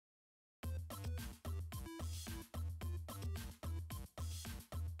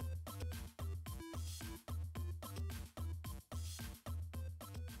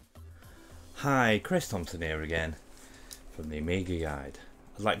Hi, Chris Thompson here again from the Amiga Guide.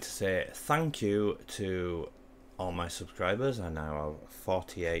 I'd like to say thank you to all my subscribers. I now have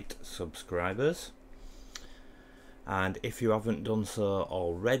 48 subscribers, and if you haven't done so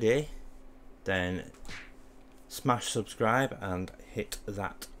already, then smash subscribe and hit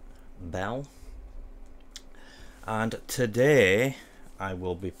that bell. And today I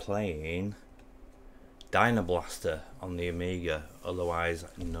will be playing DynaBlaster on the Amiga, otherwise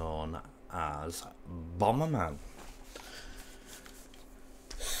known as Bomberman.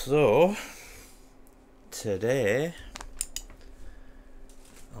 So today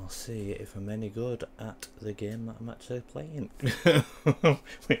I'll see if I'm any good at the game that I'm actually playing.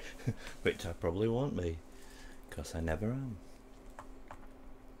 Which I probably won't be, because I never am.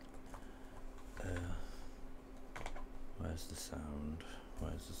 Where's the sound?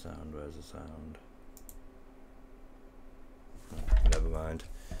 Where's the sound? Where's the sound? Oh, never mind.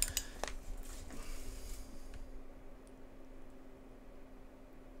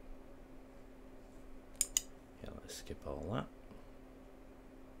 Yeah, let's skip all that.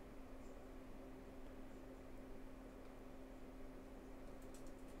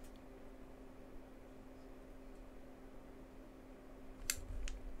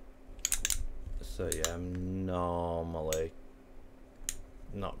 So yeah, I'm normally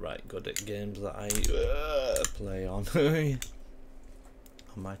not right good at games that I play on on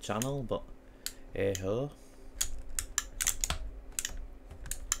my channel, but hey ho.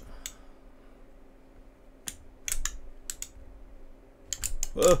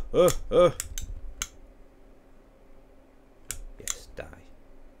 Yes, die.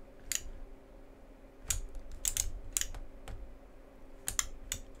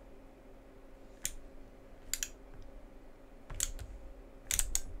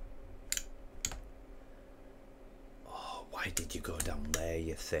 Why did you go down there,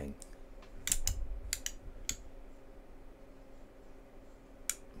 you thing?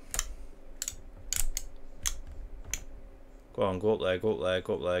 Go on, go up there, go up there,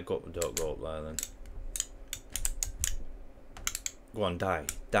 go up there, go up, don't go up there then. Go on, die,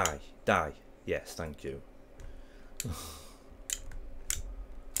 die, die. Yes, thank you.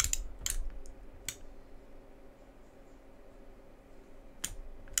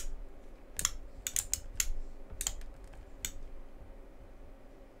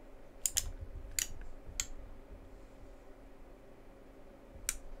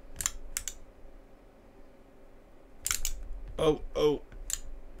 Oh.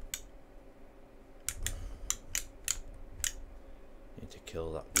 Need to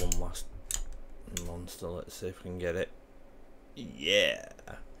kill that one last monster. Let's see if we can get it. Yeah.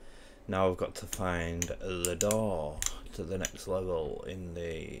 Now I've got to find the door to the next level in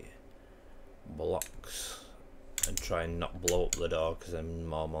the blocks and try and not blow up the door, because then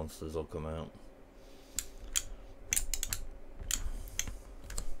more monsters will come out.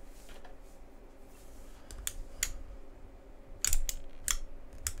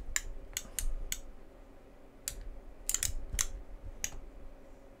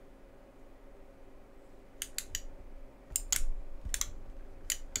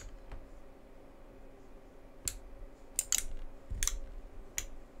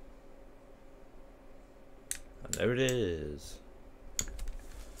 There it is.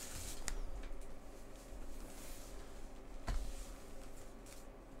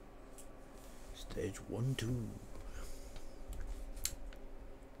 Stage 1, 2.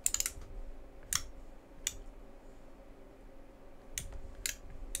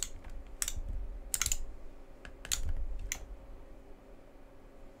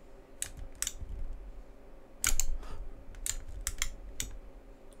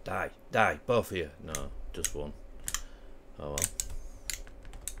 Die, both of you. No, just one. Oh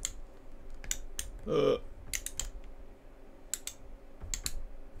well.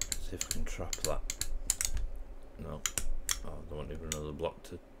 See if I can trap that. No. Oh, I don't need another block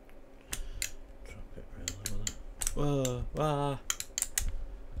to trap it really.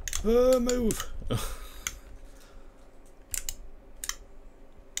 Whoa, move!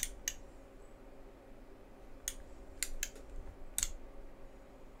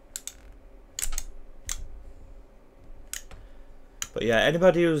 But yeah,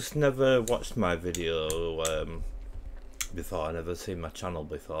 anybody who's never watched my video before, never seen my channel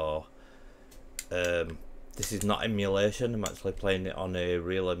before, this is not emulation. I'm actually playing it on a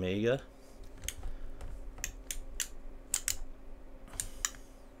real Amiga.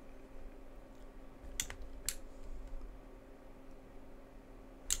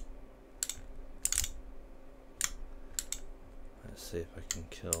 Let's see if I can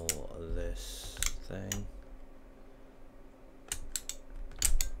kill this thing.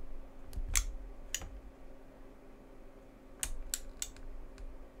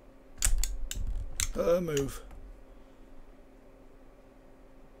 Move.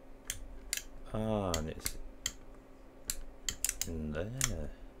 Ah, and it's in there.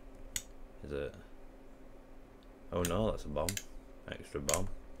 Is it? Oh no, that's a bomb. Extra bomb.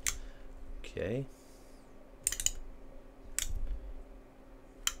 Okay.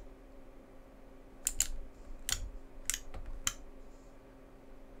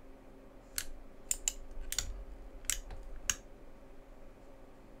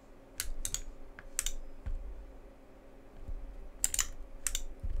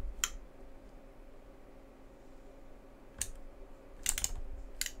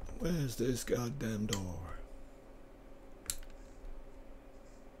 Where's this goddamn door?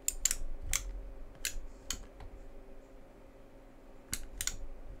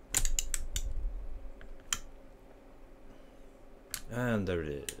 And there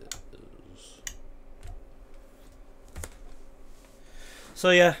it is.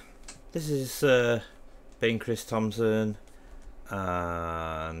 So yeah, this is been Chris Thompson,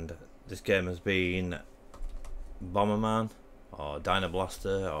 and this game has been Bomberman, or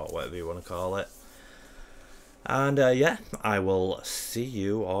DynaBlaster, or whatever you want to call it. And yeah, I will see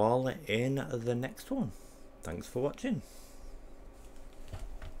you all in the next one. Thanks for watching.